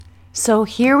So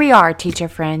here we are, teacher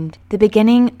friend, the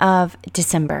beginning of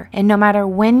December. And no matter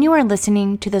when you are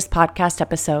listening to this podcast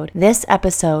episode, this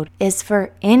episode is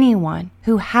for anyone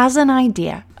who has an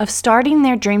idea of starting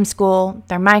their dream school,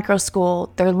 their micro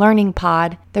school, their learning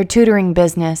pod, their tutoring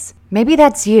business. Maybe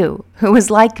that's you who was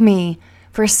like me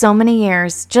for so many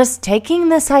years, just taking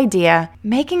this idea,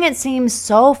 making it seem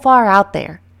so far out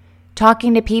there.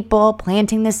 Talking to people,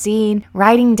 planting the seed,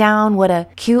 writing down what a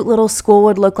cute little school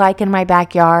would look like in my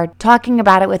backyard, talking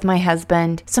about it with my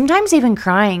husband, sometimes even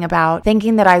crying about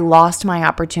thinking that I lost my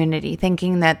opportunity,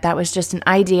 thinking that that was just an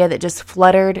idea that just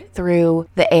fluttered through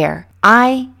the air.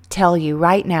 I tell you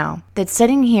right now that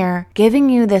sitting here giving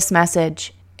you this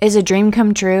message is a dream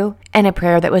come true and a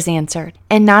prayer that was answered.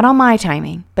 And not on my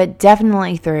timing, but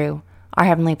definitely through our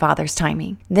Heavenly Father's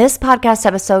timing. This podcast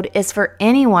episode is for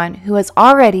anyone who has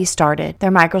already started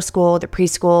their micro school, their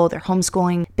preschool, their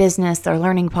homeschooling business, their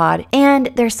learning pod, and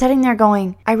they're sitting there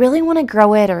going, I really want to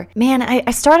grow it, or man, I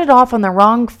started off on the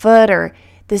wrong foot, or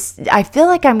I feel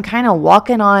like I'm kind of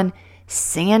walking on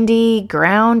sandy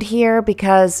ground here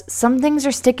because some things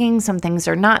are sticking, some things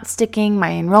are not sticking.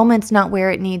 My enrollment's not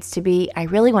where it needs to be. I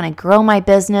really want to grow my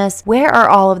business. Where are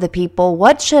all of the people?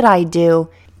 What should I do?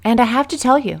 And I have to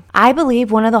tell you, I believe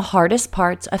one of the hardest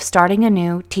parts of starting a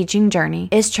new teaching journey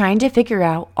is trying to figure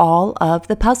out all of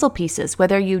the puzzle pieces,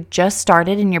 whether you just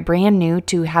started and you're brand new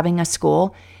to having a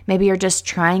school. Maybe you're just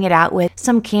trying it out with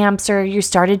some camps or you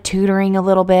started tutoring a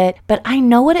little bit, but I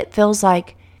know what it feels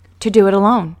like to do it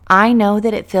alone. I know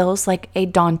that it feels like a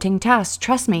daunting task.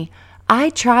 Trust me. I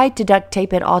tried to duct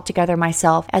tape it all together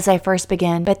myself as I first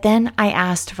began, but then I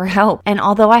asked for help. And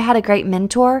although I had a great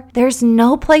mentor, there's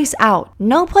no place out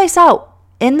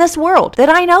in this world that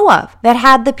I know of that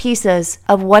had the pieces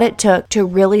of what it took to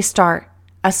really start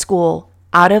a school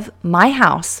out of my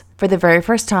house for the very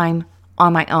first time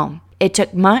on my own. It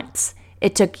took months.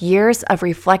 It took years of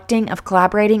reflecting, of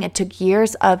collaborating. It took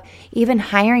years of even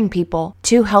hiring people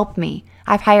to help me.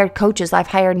 I've hired coaches, I've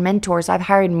hired mentors, I've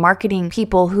hired marketing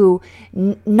people who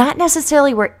not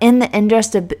necessarily were in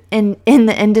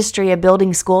the industry of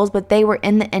building schools, but they were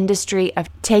in the industry of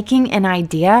taking an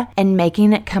idea and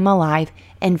making it come alive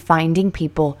and finding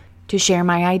people to share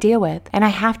my idea with. And I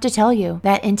have to tell you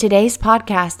that in today's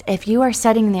podcast, if you are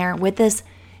sitting there with this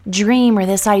dream or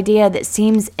this idea that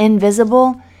seems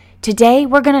invisible, today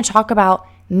we're going to talk about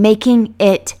making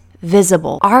it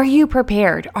visible. Are you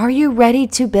prepared? Are you ready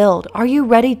to build? Are you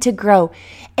ready to grow?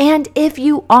 And if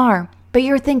you are, but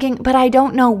you're thinking, but I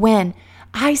don't know when,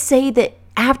 I say that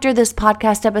after this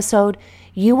podcast episode,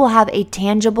 you will have a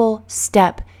tangible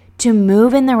step to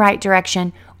move in the right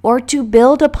direction or to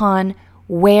build upon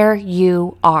where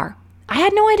you are. I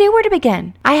had no idea where to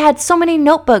begin. I had so many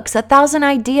notebooks, 1,000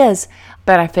 ideas,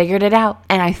 but I figured it out.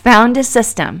 And I found a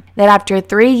system that after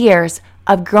 3 years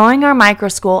of growing our micro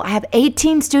school, I have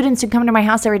 18 students who come to my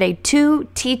house every day, 2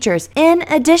 teachers. In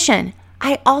addition,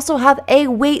 I also have a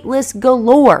wait list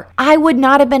galore. I would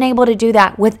not have been able to do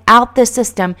that without this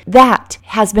system that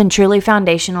has been truly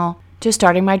foundational to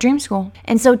starting my dream school.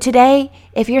 And so today,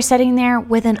 if you're sitting there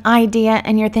with an idea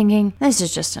and you're thinking, this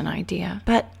is just an idea,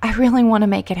 but I really want to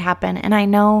make it happen. And I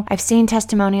know I've seen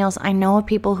testimonials. I know of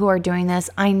people who are doing this.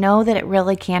 I know that it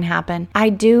really can happen. I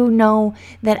do know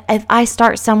that if I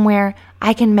start somewhere,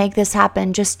 I can make this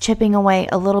happen, just chipping away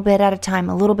a little bit at a time,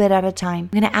 a little bit at a time.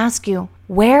 I'm going to ask you,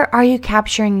 where are you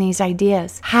capturing these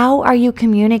ideas? How are you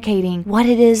communicating what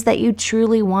it is that you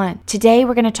truly want? Today,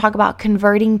 we're going to talk about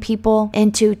converting people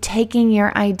into taking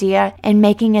your idea and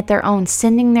making it their own,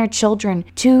 sending their children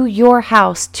to your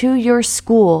house, to your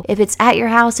school. If it's at your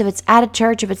house, if it's at a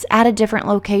church, if it's at a different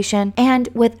location, and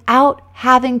without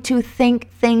having to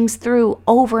think things through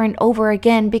over and over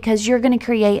again, because you're going to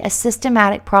create a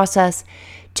systematic process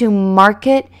to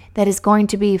market that is going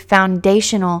to be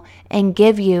foundational and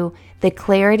give you the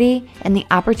clarity and the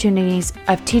opportunities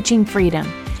of teaching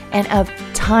freedom and of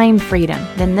time freedom.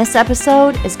 Then this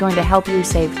episode is going to help you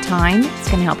save time.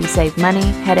 It's going to help you save money,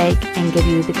 headache, and give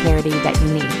you the clarity that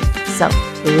you need. So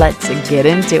let's get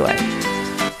into it.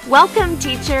 Welcome,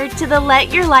 teacher, to the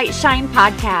Let Your Light Shine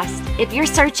podcast. If you're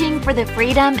searching for the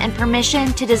freedom and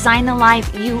permission to design the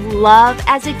life you love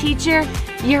as a teacher,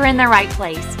 you're in the right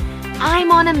place.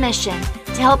 I'm on a mission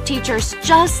to help teachers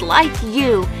just like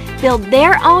you build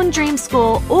their own dream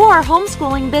school or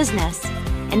homeschooling business.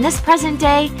 In this present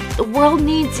day, the world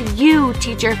needs you,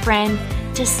 teacher friend,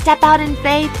 to step out in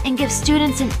faith and give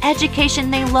students an education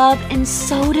they love and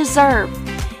so deserve.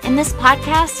 In this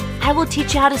podcast, I will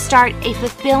teach you how to start a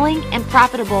fulfilling and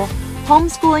profitable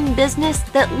homeschooling business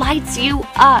that lights you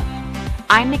up.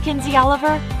 I'm Mackenzie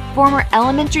Oliver, former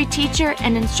elementary teacher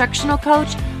and instructional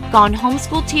coach, Gone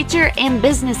Homeschool Teacher and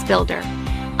Business Builder.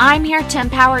 I'm here to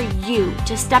empower you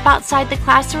to step outside the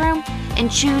classroom and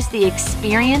choose the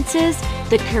experiences,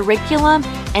 the curriculum,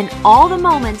 and all the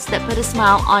moments that put a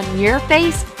smile on your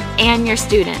face and your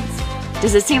students.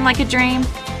 Does it seem like a dream?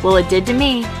 Well, it did to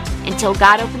me, until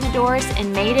God opened the doors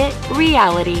and made it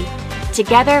reality.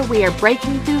 Together, we are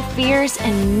breaking through fears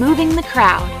and moving the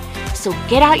crowd. So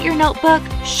get out your notebook,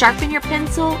 sharpen your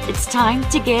pencil. It's time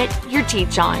to get your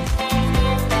teach on.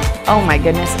 Oh my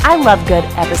goodness, I love good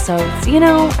episodes.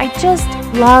 I just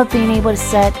love being able to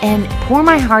sit and pour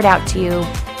my heart out to you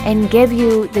and give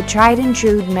you the tried and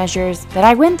true measures that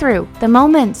I went through, the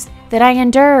moments that I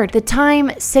endured, the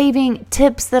time-saving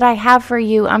tips that I have for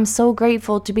you. I'm so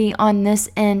grateful to be on this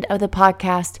end of the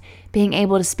podcast, being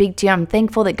able to speak to you. I'm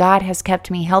thankful that God has kept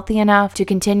me healthy enough to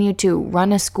continue to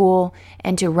run a school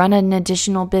and to run an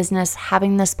additional business,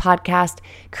 having this podcast,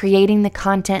 creating the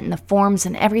content and the forms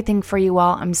and everything for you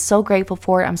all. I'm so grateful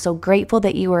for it. I'm so grateful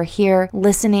that you are here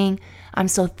listening. I'm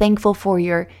so thankful for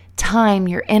your time,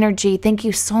 your energy. Thank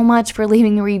you so much for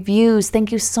leaving reviews.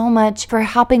 Thank you so much for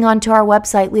hopping onto our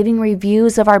website, leaving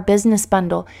reviews of our business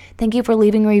bundle. Thank you for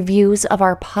leaving reviews of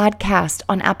our podcast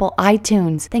on Apple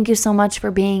iTunes. Thank you so much for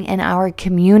being in our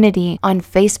community on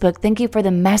Facebook. Thank you for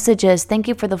the messages. Thank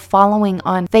you for the following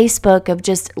on Facebook of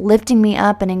just lifting me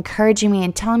up and encouraging me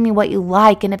and telling me what you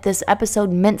like. And if this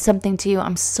episode meant something to you,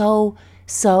 I'm so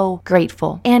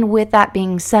grateful. And with that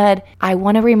being said, I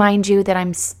want to remind you that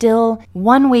I'm still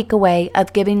 1 week away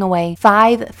of giving away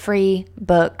 5 free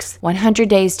books, 100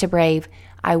 Days to Brave.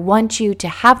 I want you to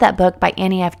have that book by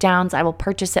Annie F. Downs. I will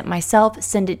purchase it myself,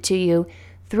 send it to you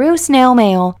through snail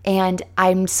mail, and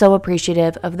I'm so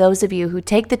appreciative of those of you who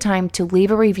take the time to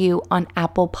leave a review on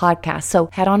Apple Podcasts. So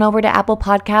head on over to Apple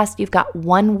Podcasts. You've got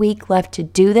 1 week left to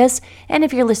do this, and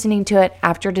if you're listening to it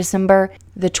after December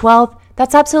the 12th,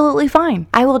 that's absolutely fine.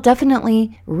 I will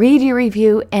definitely read your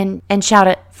review and shout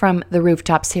it from the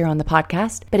rooftops here on the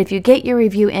podcast. But if you get your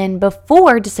review in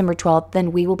before December 12th,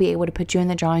 then we will be able to put you in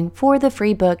the drawing for the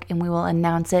free book, and we will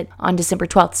announce it on December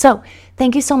 12th. So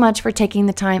thank you so much for taking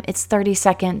the time. It's 30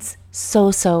 seconds.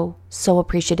 So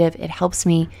appreciative. It helps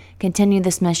me continue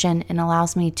this mission and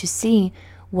allows me to see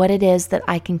what it is that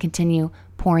I can continue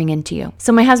pouring into you.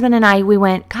 So my husband and I, we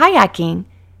went kayaking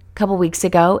couple weeks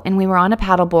ago, and we were on a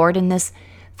paddleboard, and this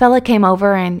fella came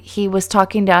over and he was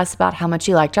talking to us about how much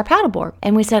he liked our paddleboard.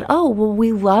 And we said, "Oh, well,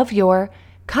 we love your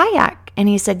kayak." And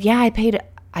he said, "Yeah, I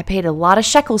paid a lot of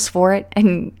shekels for it."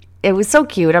 And it was so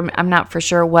cute. I'm not for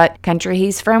sure what country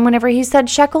he's from whenever he said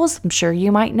shekels. I'm sure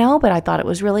you might know, but I thought it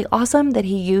was really awesome that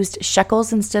he used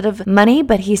shekels instead of money.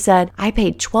 But he said, "I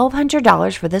paid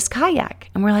 $1,200 for this kayak."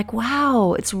 And we're like,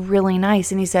 "Wow, it's really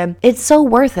nice." And he said, "It's so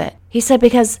worth it." He said,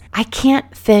 "Because I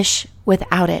can't fish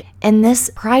without it. And this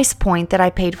price point that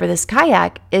I paid for this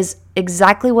kayak is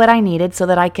exactly what I needed so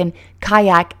that I can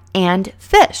kayak and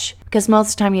fish. Because most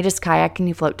of the time you just kayak and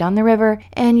you float down the river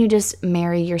and you just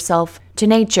marry yourself to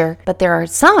nature. But there are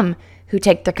some who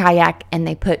take their kayak and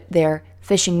they put their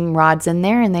fishing rods in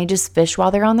there and they just fish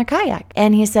while they're on their kayak."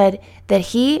 And he said that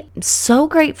he is so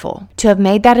grateful to have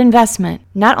made that investment,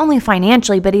 not only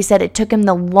financially, but he said it took him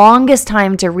the longest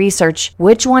time to research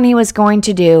which one he was going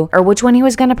to do or which one he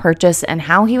was going to purchase and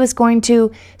how he was going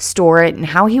to store it and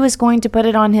how he was going to put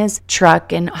it on his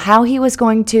truck and how he was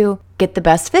going to get the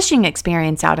best fishing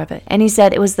experience out of it. And he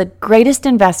said it was the greatest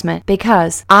investment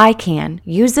because I can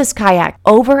use this kayak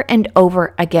over and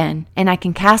over again, and I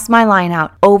can cast my line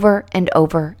out over and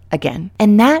over again.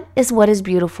 And that is what is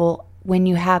beautiful when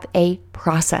you have a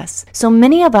process. So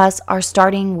many of us are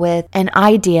starting with an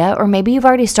idea, or maybe you've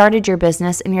already started your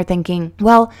business and you're thinking,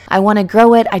 well, I want to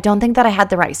grow it. I don't think that I had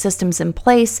the right systems in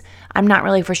place. I'm not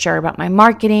really for sure about my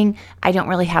marketing. I don't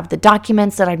really have the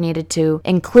documents that I've needed to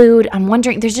include. I'm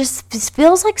wondering, this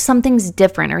feels like something's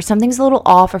different or something's a little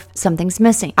off or something's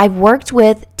missing. I've worked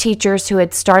with teachers who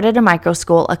had started a micro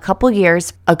school a couple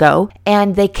years ago,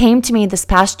 and they came to me this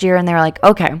past year and they were like,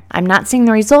 okay, I'm not seeing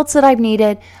the results that I've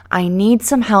needed. I need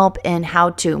some help in how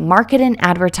to market and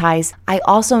advertise. I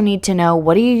also need to know,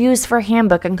 what do you use for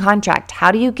handbook and contract?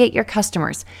 How do you get your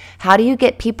customers? How do you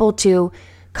get people to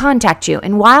contact you?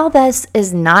 And while this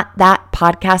is not that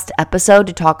podcast episode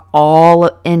to talk all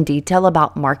in detail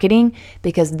about marketing,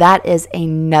 because that is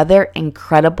another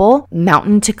incredible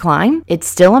mountain to climb. It's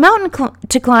still a mountain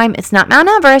to climb. It's not Mount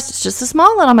Everest. It's just a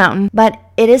small little mountain, but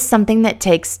it is something that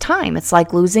takes time. It's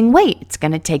like losing weight. It's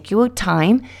going to take you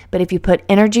time, but if you put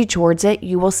energy towards it,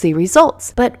 you will see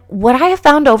results. But what I have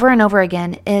found over and over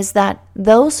again is that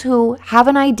those who have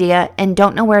an idea and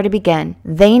don't know where to begin,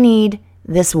 they need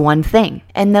this one thing.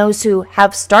 And those who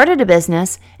have started a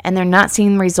business and they're not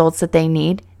seeing the results that they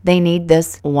need, they need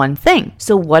this one thing.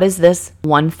 So what is this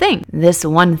one thing? This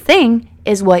one thing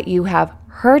is what you have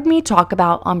heard me talk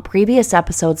about on previous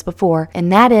episodes before,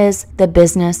 and that is the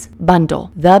business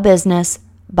bundle. The business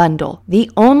bundle.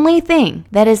 The only thing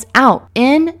that is out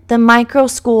in the micro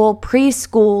school,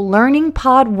 preschool, learning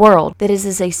pod world that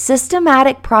is a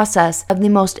systematic process of the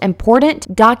most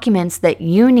important documents that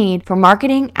you need for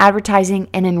marketing, advertising,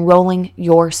 and enrolling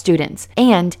your students.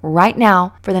 And right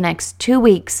now, for the next 2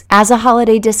 weeks, as a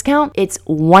holiday discount, it's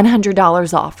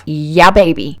 $100 off. Yeah,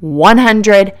 baby.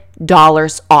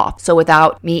 $100 off. So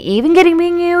without me even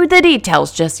giving you the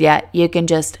details just yet, you can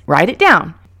just write it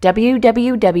down.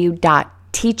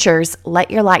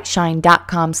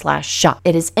 www.teachersletyourlightshine.com/shop.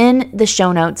 It is in the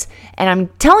show notes. And I'm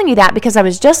telling you that because I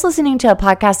was just listening to a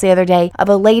podcast the other day of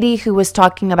a lady who was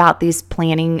talking about these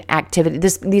planning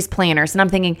activities, these planners. And I'm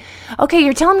thinking, okay,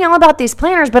 you're telling me all about these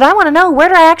planners, but I want to know, where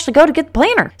do I actually go to get the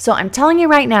planner? So I'm telling you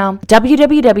right now,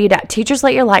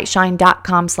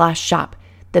 www.teachersletyourlightshine.com/shop.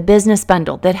 The business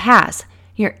bundle that has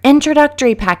your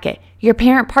introductory packet, your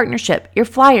parent partnership, your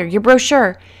flyer, your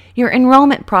brochure, your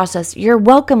enrollment process, your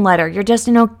welcome letter, your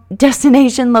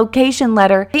destination location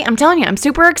letter. I'm telling you, I'm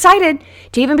super excited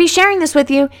to even be sharing this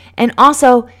with you. And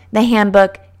also the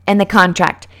handbook and the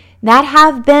contract that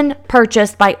have been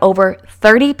purchased by over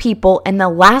 30 people in the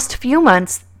last few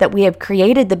months that we have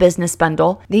created the business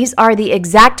bundle. These are the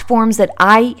exact forms that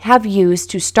I have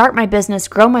used to start my business,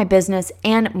 grow my business,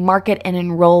 and market and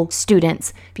enroll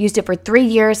students. I've used it for 3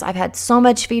 years. I've had so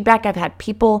much feedback. I've had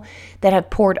people that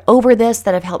have poured over this,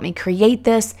 that have helped me create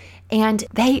this, and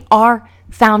they are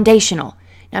foundational.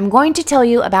 Now, I'm going to tell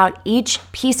you about each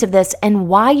piece of this and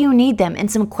why you need them, and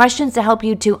some questions to help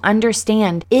you to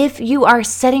understand if you are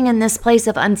sitting in this place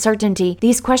of uncertainty.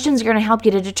 These questions are going to help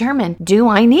you to determine, do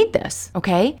I need this?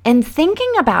 Okay. And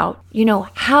thinking about,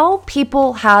 how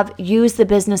people have used the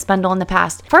business bundle in the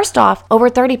past. First off, over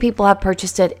 30 people have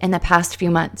purchased it in the past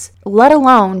few months, let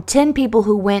alone 10 people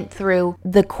who went through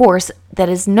the course that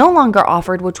is no longer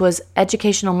offered, which was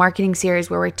Educational Marketing Series,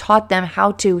 where we taught them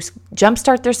how to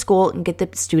jumpstart their school and get the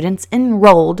students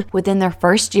enrolled within their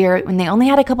first year when they only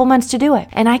had a couple months to do it.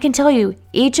 And I can tell you,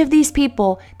 each of these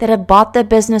people that have bought the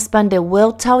business bundle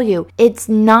will tell you it's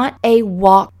not a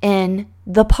walk in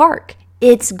the park.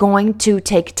 It's going to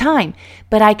take time,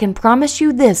 but I can promise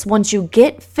you this, once you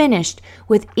get finished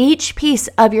with each piece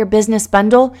of your business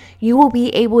bundle, you will be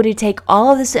able to take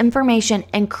all of this information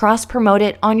and cross-promote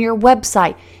it on your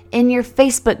website, in your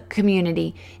Facebook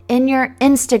community, in your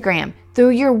Instagram, through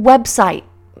your website,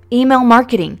 email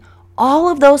marketing. All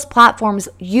of those platforms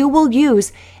you will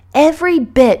use every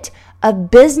bit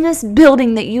of business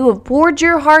building that you have poured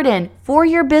your heart in for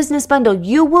your business bundle.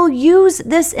 You will use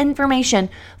this information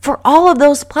for all of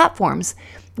those platforms.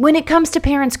 When it comes to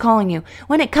parents calling you,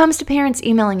 when it comes to parents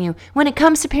emailing you, when it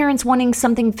comes to parents wanting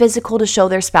something physical to show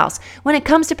their spouse, when it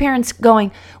comes to parents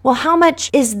going, well, how much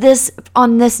is this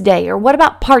on this day? Or what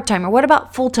about part-time? Or what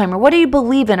about full-time? Or what do you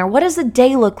believe in? Or what does a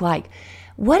day look like?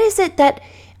 What is it that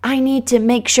I need to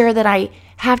make sure that I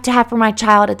have to have for my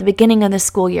child at the beginning of the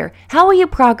school year? How will you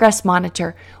progress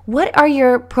monitor? What are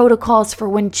your protocols for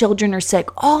when children are sick?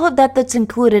 All of that's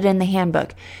included in the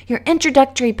handbook. Your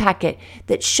introductory packet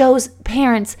that shows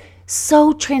parents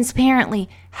so transparently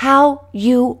how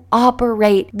you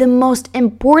operate the most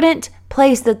important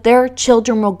place that their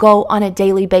children will go on a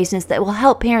daily basis, that will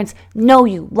help parents know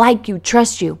you, like you,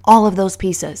 trust you, all of those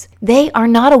pieces. They are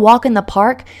not a walk in the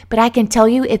park, but I can tell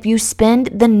you, if you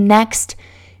spend the next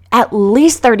at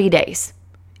least 30 days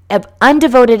of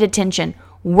undevoted attention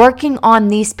working on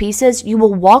these pieces, you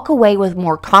will walk away with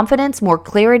more confidence, more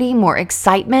clarity, more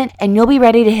excitement, and you'll be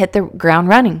ready to hit the ground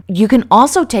running. You can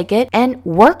also take it and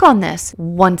work on this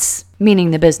once,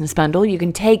 meaning the business bundle. You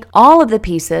can take all of the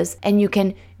pieces and you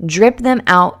can drip them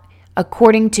out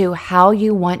according to how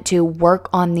you want to work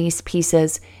on these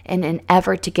pieces in an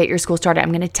effort to get your school started.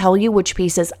 I'm going to tell you which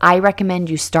pieces I recommend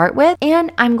you start with,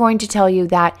 and I'm going to tell you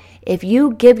that if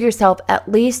you give yourself at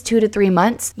least 2 to 3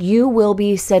 months, you will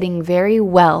be sitting very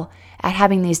well at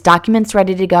having these documents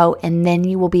ready to go, and then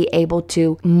you will be able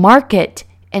to market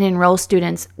and enroll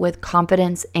students with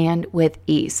confidence and with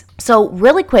ease. So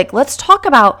really quick, let's talk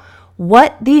about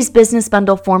what these business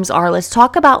bundle forms are. Let's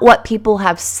talk about what people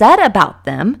have said about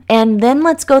them, and then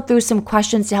let's go through some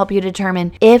questions to help you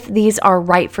determine if these are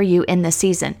right for you in this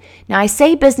season. Now, I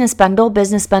say business bundle.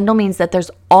 Business bundle means that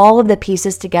there's all of the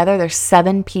pieces together. There's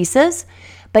 7 pieces,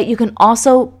 but you can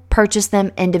also purchase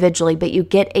them individually, but you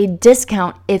get a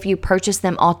discount if you purchase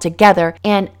them all together.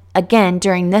 And again,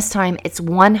 during this time, it's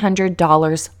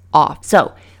 $100 off.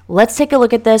 So let's take a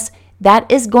look at this.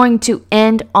 That is going to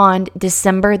end on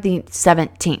December the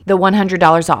 17th, the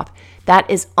 $100 off. That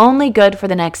is only good for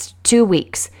the next 2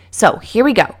 weeks. So here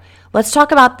we go. Let's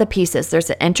talk about the pieces. There's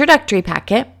an introductory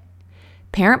packet,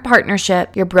 parent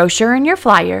partnership, your brochure and your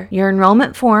flyer, your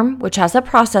enrollment form, which has a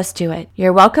process to it,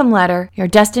 your welcome letter, your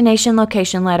destination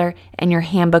location letter, and your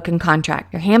handbook and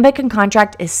contract. Your handbook and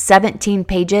contract is 17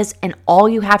 pages, and all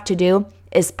you have to do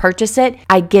is purchase it.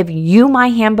 I give you my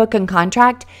handbook and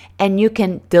contract, and you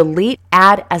can delete,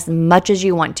 add as much as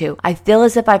you want to. I feel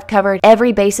as if I've covered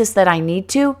every basis that I need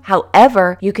to.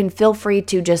 However, you can feel free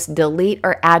to just delete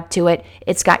or add to it.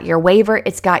 It's got your waiver,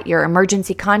 it's got your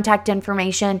emergency contact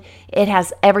information, it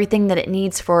has everything that it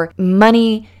needs for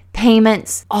money,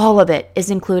 payments, all of it is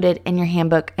included in your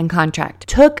handbook and contract.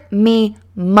 Took me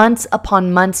months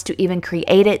upon months to even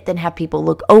create it, then have people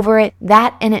look over it.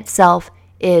 That in itself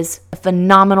is a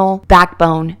phenomenal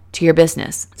backbone to your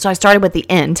business. So I started with the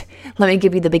end. Let me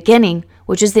give you the beginning,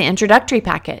 which is the introductory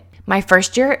packet. My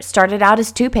first year started out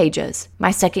as 2 pages.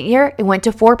 My second year, it went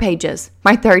to 4 pages.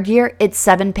 My third year, it's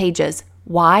 7 pages.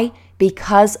 Why?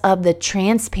 Because of the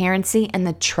transparency and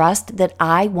the trust that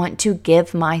I want to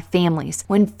give my families.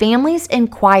 When families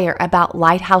inquire about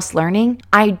Lighthouse Learning,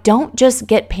 I don't just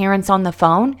get parents on the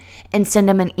phone and send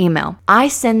them an email. I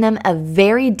send them a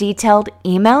very detailed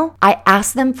email. I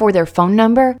ask them for their phone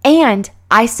number, and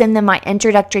I send them my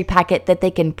introductory packet that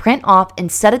they can print off and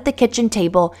set at the kitchen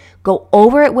table, go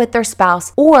over it with their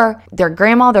spouse or their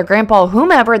grandma, their grandpa,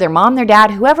 whomever, their mom, their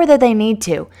dad, whoever that they need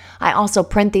to. I also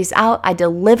print these out. I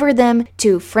deliver them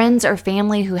to friends or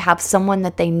family who have someone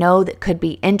that they know that could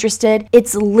be interested.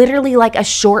 It's literally like a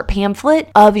short pamphlet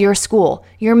of your school,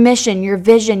 your mission, your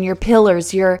vision, your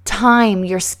pillars, your time,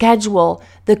 your schedule,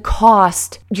 the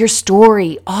cost, your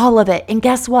story, all of it. And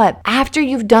guess what? After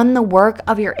you've done the work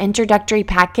of your introductory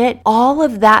packet, all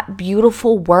of that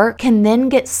beautiful work can then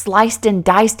get sliced and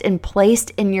diced and placed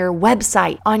in your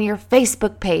website, on your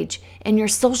Facebook page, in your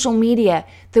social media,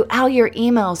 throughout your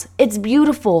emails. It's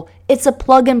beautiful. It's a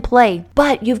plug and play,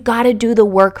 but you've got to do the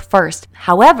work first.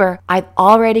 However, I've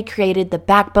already created the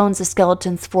backbones, the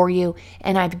skeletons for you,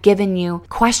 and I've given you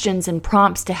questions and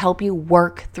prompts to help you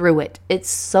work through it. It's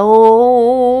so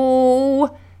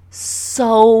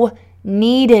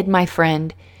needed, my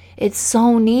friend. It's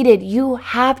so needed. You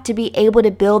have to be able to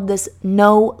build this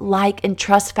know, like, and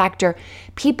trust factor.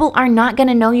 People are not going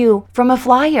to know you from a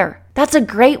flyer. That's a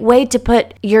great way to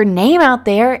put your name out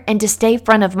there and to stay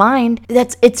front of mind.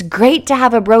 It's great to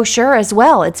have a brochure as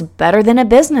well. It's better than a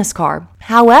business card.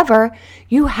 However,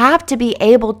 you have to be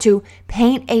able to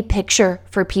paint a picture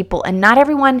for people, and not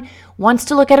everyone wants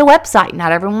to look at a website.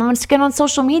 Not everyone wants to get on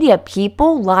social media.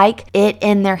 People like it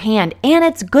in their hand, and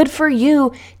it's good for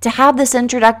you to have this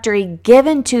introductory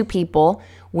given to people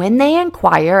when they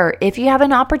inquire, or if you have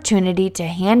an opportunity to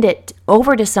hand it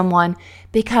over to someone,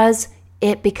 because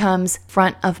it becomes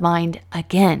front of mind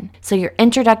again. So your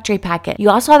introductory packet. You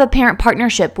also have a parent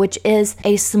partnership, which is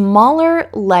a smaller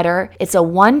letter. It's a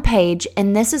 1 page,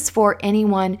 and this is for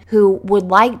anyone who would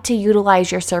like to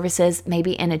utilize your services,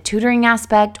 maybe in a tutoring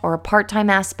aspect or a part-time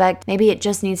aspect. Maybe it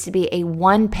just needs to be a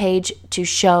 1 page to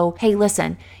show, hey,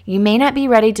 listen, you may not be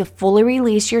ready to fully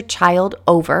release your child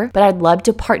over, but I'd love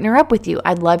to partner up with you.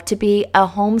 I'd love to be a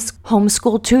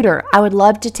homeschool tutor. I would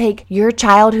love to take your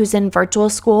child who's in virtual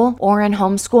school or in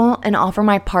homeschool and offer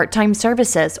my part-time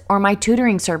services or my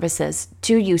tutoring services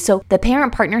to you. So the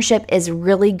parent partnership is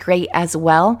really great as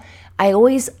well. I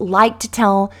always like to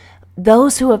tell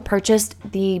those who have purchased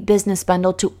the business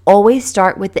bundle to always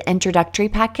start with the introductory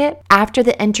packet. After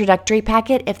the introductory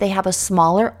packet, if they have a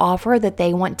smaller offer that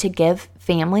they want to give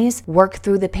families, work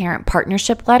through the parent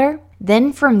partnership letter.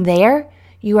 Then from there,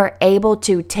 you are able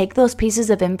to take those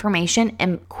pieces of information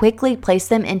and quickly place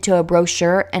them into a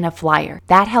brochure and a flyer.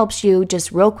 That helps you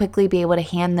just real quickly be able to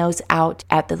hand those out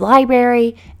at the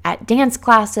library, at dance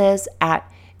classes, at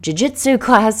jiu-jitsu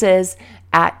classes,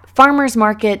 at farmers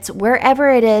markets, wherever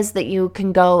it is that you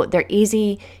can go. They're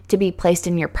easy to be placed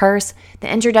in your purse.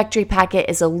 The introductory packet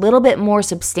is a little bit more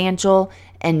substantial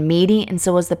and meaty, and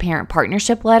so is the parent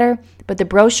partnership letter. But the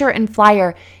brochure and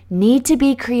flyer need to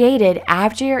be created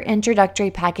after your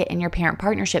introductory packet and your parent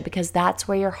partnership, because that's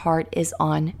where your heart is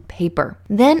on paper.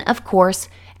 Then, of course,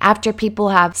 after people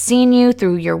have seen you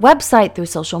through your website, through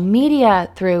social media,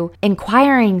 through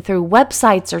inquiring through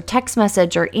websites or text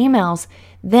message or emails,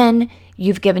 then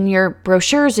you've given your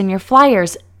brochures and your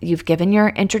flyers. You've given your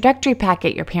introductory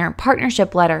packet, your parent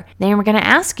partnership letter. Then we're going to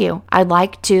ask you, I'd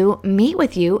like to meet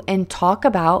with you and talk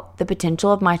about the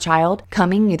potential of my child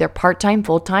coming either part-time,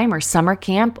 full-time, or summer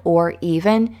camp, or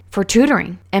even for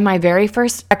tutoring. And my very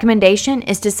first recommendation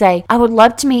is to say, I would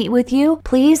love to meet with you.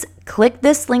 Please click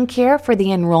this link here for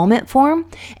the enrollment form.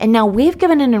 And now we've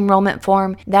given an enrollment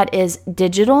form that is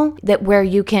digital, that where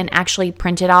you can actually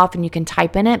print it off and you can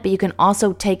type in it, but you can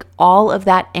also take all of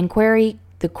that inquiry,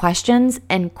 the questions,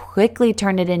 and quickly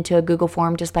turn it into a Google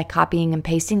form just by copying and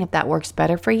pasting if that works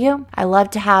better for you. I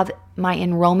love to have my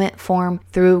enrollment form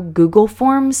through Google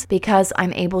Forms because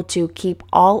I'm able to keep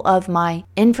all of my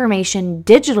information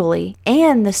digitally,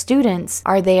 and the students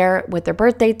are there with their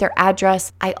birth date, their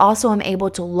address. I also am able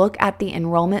to look at the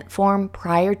enrollment form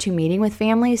prior to meeting with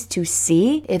families to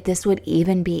see if this would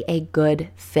even be a good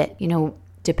fit,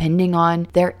 depending on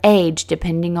their age,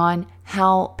 depending on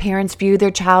how parents view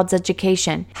their child's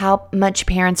education, how much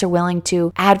parents are willing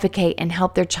to advocate and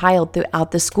help their child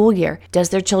throughout the school year. Does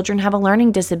their children have a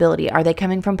learning disability? Are they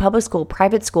coming from public school,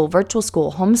 private school, virtual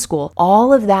school, homeschool?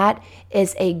 All of that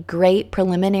is a great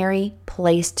preliminary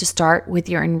place to start with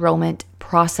your enrollment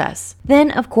process.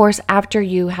 Then, of course, after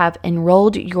you have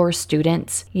enrolled your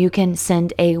students, you can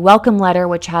send a welcome letter,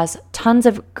 which has tons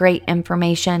of great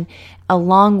information,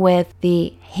 along with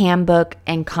the handbook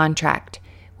and contract,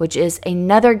 which is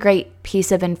another great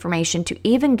piece of information to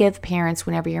even give parents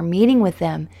whenever you're meeting with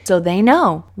them so they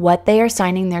know what they are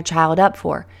signing their child up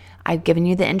for. I've given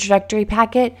you the introductory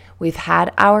packet, we've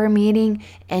had our meeting,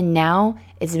 and now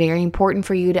it's very important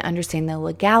for you to understand the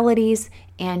legalities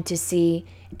and to see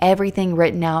everything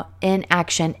written out in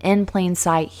action, in plain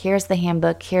sight. Here's the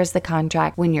handbook, here's the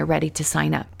contract when you're ready to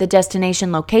sign up. The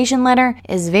destination location letter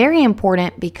is very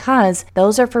important because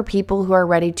those are for people who are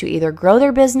ready to either grow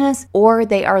their business or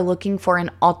they are looking for an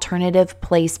alternative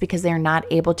place because they're not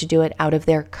able to do it out of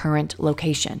their current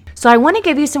location. So I want to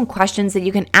give you some questions that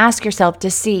you can ask yourself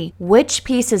to see which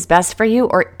piece is best for you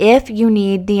or if you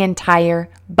need the entire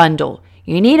bundle.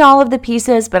 You need all of the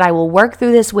pieces, but I will work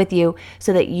through this with you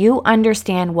so that you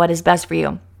understand what is best for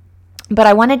you. But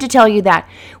I wanted to tell you that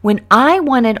when I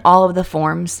wanted all of the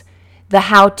forms, the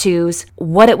how-tos,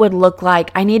 what it would look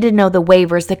like, I needed to know the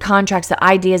waivers, the contracts, the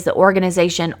ideas, the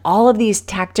organization, all of these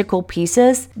tactical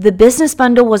pieces. The business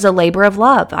bundle was a labor of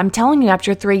love. I'm telling you,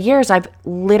 after 3 years, I've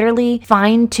literally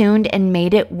fine-tuned and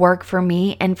made it work for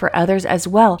me and for others as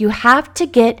well. You have to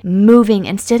get moving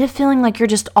instead of feeling like you're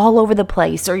just all over the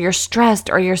place or you're stressed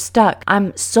or you're stuck.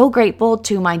 I'm so grateful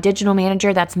to my digital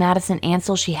manager, that's Madison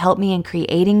Ansel. She helped me in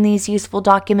creating these useful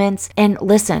documents. And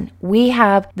listen, we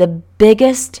have the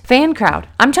biggest fan crowd.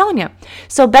 I'm telling you.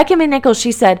 So Becky McNichols,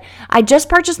 she said, I just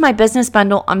purchased my business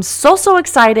bundle. I'm so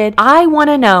excited. I want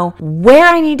to know where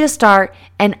I need to start.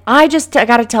 And I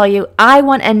got to tell you, I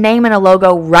want a name and a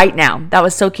logo right now. That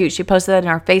was so cute. She posted that in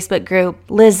our Facebook group.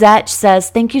 Lizette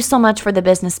says, thank you so much for the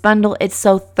business bundle. It's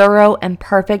so thorough and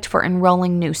perfect for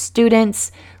enrolling new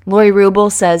students. Lori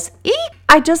Rubel says, eek!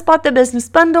 I just bought the business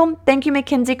bundle. Thank you,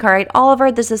 Mackenzie Cartwright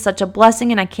Oliver. This is such a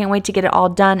blessing and I can't wait to get it all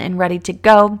done and ready to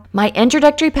go. My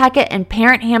introductory packet and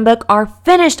parent handbook are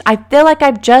finished. I feel like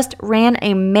I've just ran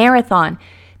a marathon.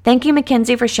 Thank you,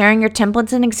 Mackenzie, for sharing your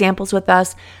templates and examples with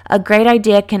us. A great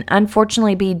idea can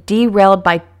unfortunately be derailed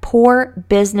by poor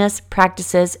business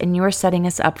practices, and you are setting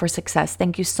us up for success.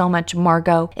 Thank you so much,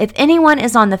 Margot. If anyone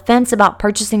is on the fence about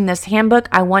purchasing this handbook,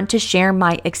 I want to share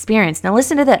my experience. Now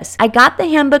listen to this. I got the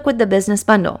handbook with the business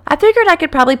bundle. I figured I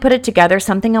could probably put it together,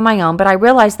 something on my own, but I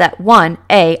realized that 1,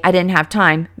 A, I didn't have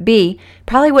time, B,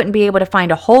 probably wouldn't be able to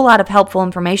find a whole lot of helpful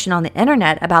information on the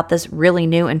internet about this really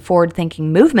new and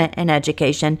forward-thinking movement in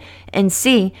education, and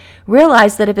C,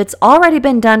 realized that if it's already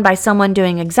been done by someone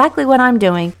doing exactly what I'm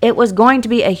doing, it was going to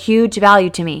be a huge value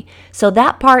to me. So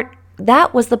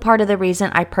that was the part of the reason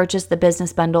I purchased the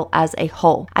business bundle as a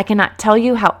whole. I cannot tell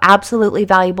you how absolutely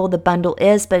valuable the bundle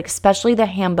is, but especially the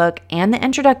handbook and the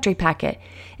introductory packet.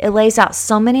 It lays out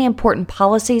so many important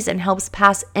policies and helps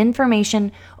pass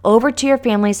information over to your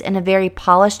families in a very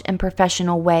polished and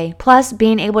professional way. Plus,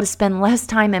 being able to spend less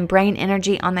time and brain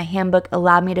energy on the handbook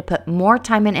allowed me to put more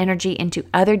time and energy into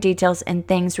other details and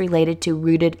things related to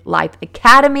Rooted Life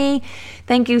Academy.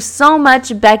 Thank you so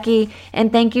much, Becky.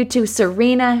 And thank you to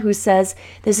Serena, who says,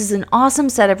 this is an awesome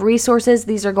set of resources.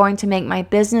 These are going to make my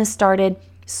business started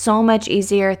so much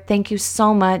easier. Thank you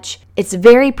so much. It's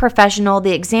very professional.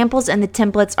 The examples and the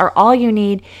templates are all you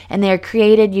need, and they are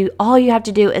created. All you have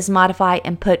to do is modify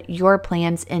and put your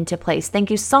plans into place.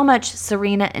 Thank you so much,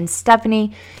 Serena and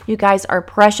Stephanie. You guys are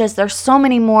precious. There's so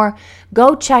many more.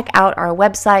 Go check out our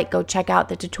website. Go check out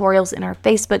the tutorials in our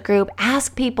Facebook group.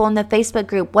 Ask people in the Facebook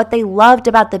group what they loved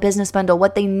about the business bundle,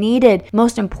 what they needed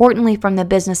most importantly from the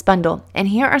business bundle. And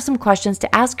here are some questions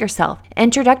to ask yourself.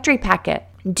 Introductory packet.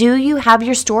 Do you have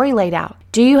your story laid out?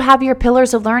 Do you have your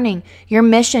pillars of learning, your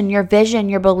mission, your vision,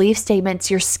 your belief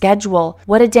statements, your schedule,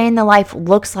 what a day in the life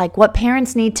looks like, what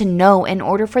parents need to know in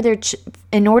order for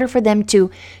them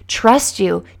to trust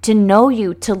you, to know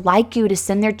you, to like you, to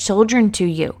send their children to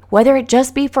you, whether it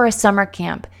just be for a summer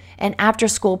camp, an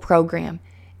after-school program,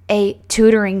 a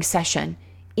tutoring session,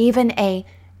 even a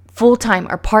full-time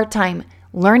or part-time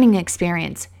learning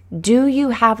experience. Do you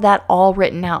have that all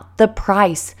written out? The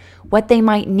price, what they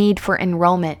might need for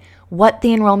enrollment, what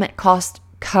the enrollment costs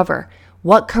cover,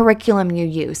 what curriculum you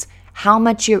use, how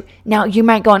much now you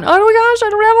might go, oh my gosh, I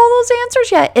don't have all those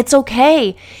answers yet. It's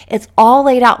okay. It's all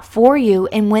laid out for you.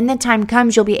 And when the time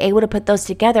comes, you'll be able to put those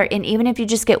together. And even if you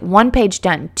just get 1 page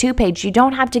done, 2 page, you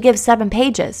don't have to give 7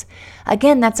 pages.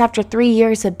 Again, that's after 3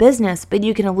 years of business, but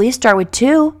you can at least start with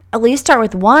 2, at least start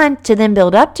with 1 to then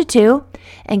build up to 2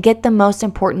 and get the most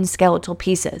important skeletal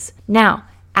pieces. Now,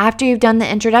 after you've done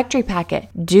the introductory packet,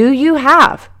 do you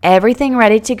have everything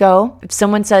ready to go? If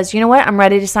someone says, you know what, I'm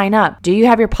ready to sign up. Do you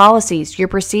have your policies, your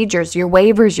procedures, your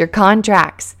waivers, your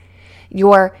contracts,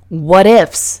 your what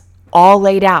ifs all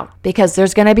laid out? Because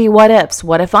there's going to be what ifs.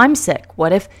 What if I'm sick?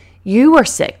 What if you are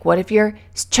sick? What if your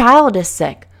child is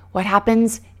sick? What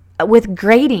happens with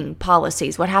grading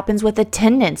policies? What happens with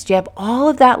attendance? Do you have all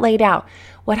of that laid out?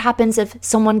 What happens if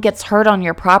someone gets hurt on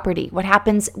your property? What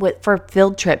happens for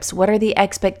field trips? What are the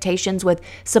expectations with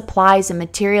supplies and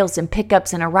materials and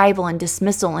pickups and arrival and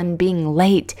dismissal and being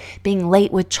late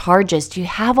with charges? Do you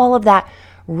have all of that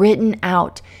written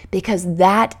out? Because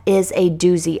that is a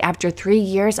doozy. After 3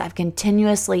 years, I've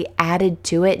continuously added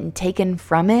to it and taken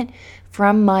from it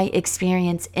from my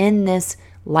experience in this,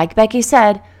 like Becky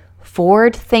said,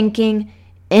 forward-thinking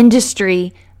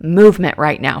industry movement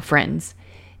right now, friends.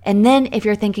 And then if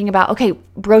you're thinking about, okay,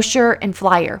 brochure and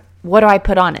flyer, what do I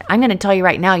put on it? I'm going to tell you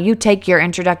right now, you take your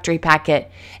introductory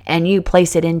packet and you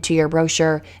place it into your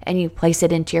brochure and you place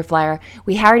it into your flyer.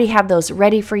 We already have those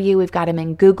ready for you. We've got them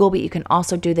in Google, but you can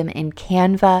also do them in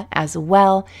Canva as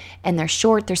well. And they're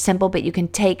short, they're simple, but you can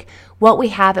take what we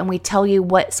have and we tell you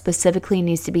what specifically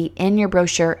needs to be in your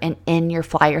brochure and in your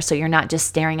flyer. So you're not just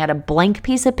staring at a blank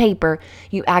piece of paper.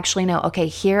 You actually know, okay,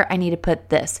 here I need to put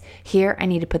this. Here I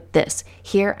need to put this.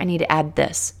 Here I need to add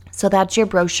this. So that's your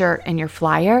brochure and your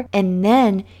flyer. And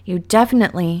then you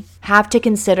definitely have to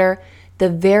consider the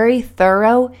very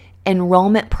thorough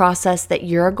enrollment process that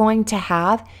you're going to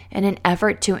have in an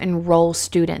effort to enroll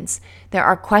students. There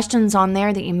are questions on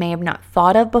there that you may have not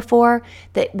thought of before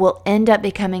that will end up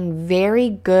becoming very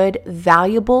good,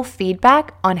 valuable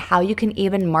feedback on how you can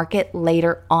even market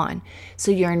later on. So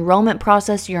your enrollment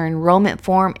process, your enrollment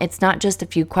form, it's not just a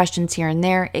few questions here and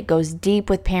there. It goes deep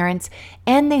with parents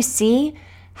and they see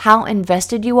how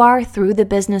invested you are through the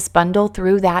business bundle,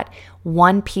 through that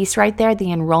one piece right there,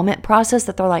 the enrollment process,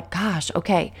 that they're like, gosh,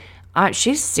 okay,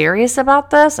 she's serious about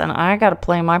this and I got to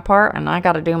play my part and I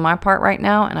got to do my part right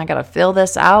now and I got to fill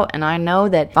this out. And I know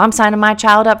that if I'm signing my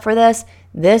child up for this,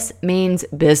 this means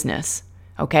business.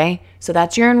 Okay, so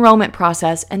that's your enrollment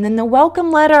process. And then the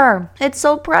welcome letter. It's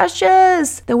so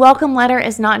precious. The welcome letter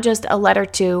is not just a letter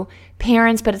to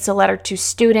parents, but it's a letter to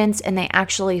students, and they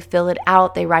actually fill it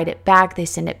out. They write it back. They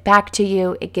send it back to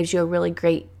you. It gives you a really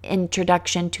great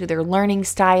introduction to their learning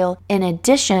style. In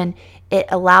addition, it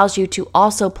allows you to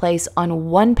also place on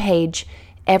one page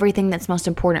everything that's most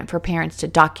important for parents to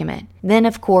document. Then,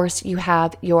 of course, you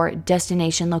have your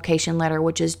destination location letter,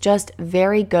 which is just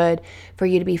very good for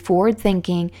you to be forward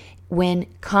thinking when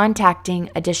contacting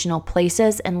additional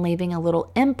places and leaving a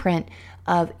little imprint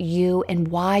of you and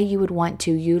why you would want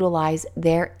to utilize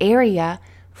their area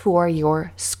for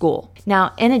your school.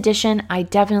 Now, in addition, I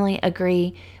definitely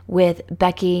agree with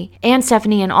Becky and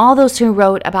Stephanie and all those who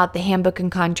wrote about the handbook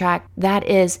and contract. That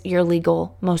is your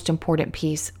legal most important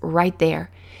piece right there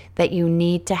that you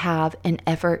need to have an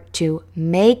effort to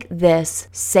make this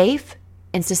safe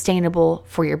and sustainable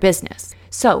for your business.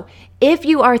 So if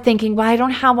you are thinking, well, I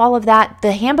don't have all of that,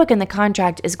 the handbook and the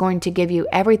contract is going to give you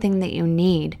everything that you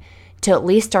need to at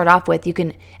least start off with. You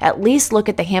can at least look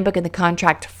at the handbook and the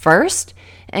contract first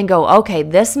and go, okay,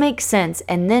 this makes sense,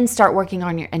 and then start working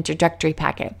on your introductory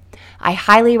packet. I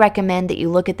highly recommend that you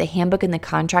look at the handbook and the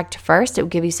contract first. It will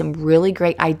give you some really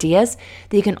great ideas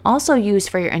that you can also use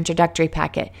for your introductory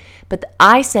packet. But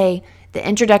I say the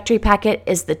introductory packet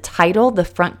is the title, the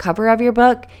front cover of your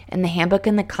book, and the handbook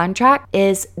and the contract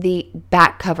is the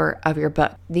back cover of your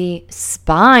book. The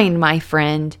spine, my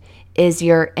friend, is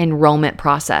your enrollment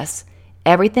process.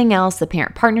 Everything else, the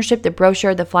parent partnership, the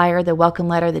brochure, the flyer, the welcome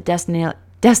letter, the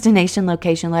destination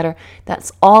location letter,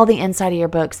 that's all the inside of your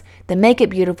books that make it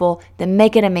beautiful, that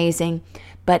make it amazing.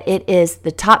 But it is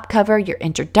the top cover, your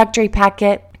introductory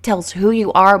packet, tells who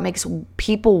you are, makes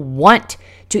people want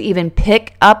to even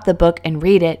pick up the book and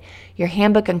read it. Your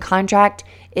handbook and contract,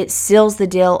 it seals the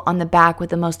deal on the back with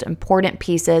the most important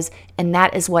pieces, and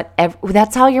that is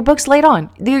that's how your book's laid on.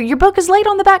 Your book is laid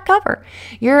on the back cover.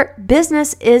 Your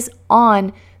business is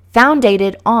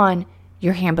founded on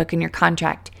your handbook and your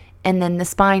contract. And then the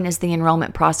spine is the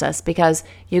enrollment process, because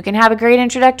you can have a great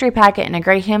introductory packet and a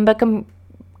great handbook and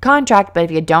contract, but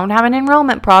if you don't have an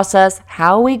enrollment process,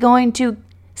 how are we going to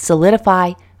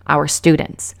solidify our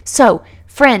students? So,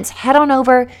 friends, head on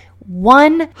over.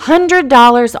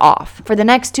 $100 off for the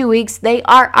next 2 weeks. They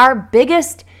are our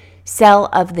biggest sale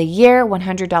of the year,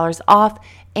 $100 off.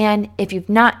 And if you've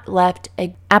not left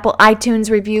an Apple iTunes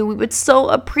review, we would so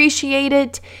appreciate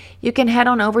it. You can head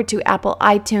on over to Apple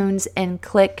iTunes and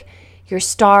click your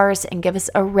stars and give us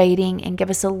a rating and give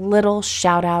us a little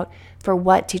shout out for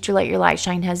what Teacher Let Your Light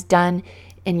Shine has done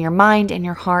in your mind, in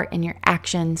your heart, in your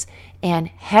actions. And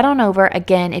head on over.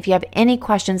 Again, if you have any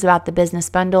questions about the business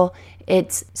bundle,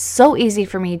 it's so easy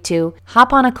for me to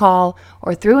hop on a call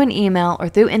or through an email or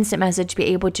through instant message, be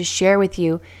able to share with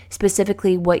you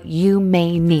specifically what you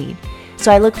may need.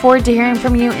 So I look forward to hearing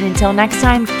from you. And until next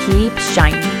time, keep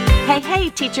shining. Hey,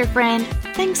 teacher friend.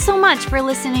 Thanks so much for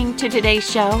listening to today's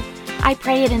show. I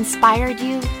pray it inspired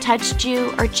you, touched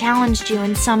you, or challenged you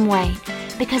in some way,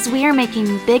 because we are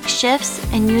making big shifts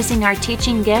and using our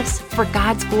teaching gifts for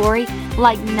God's glory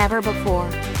like never before.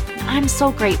 I'm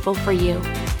so grateful for you.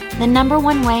 The number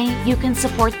one way you can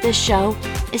support this show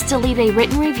is to leave a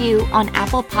written review on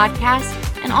Apple Podcasts,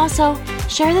 and also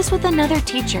share this with another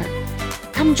teacher.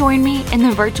 Come join me in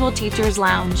the Virtual Teachers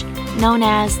Lounge, known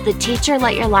as the Teacher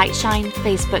Let Your Light Shine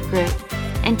Facebook group.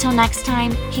 Until next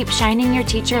time, keep shining your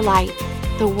teacher light.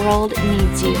 The world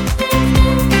needs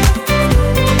you.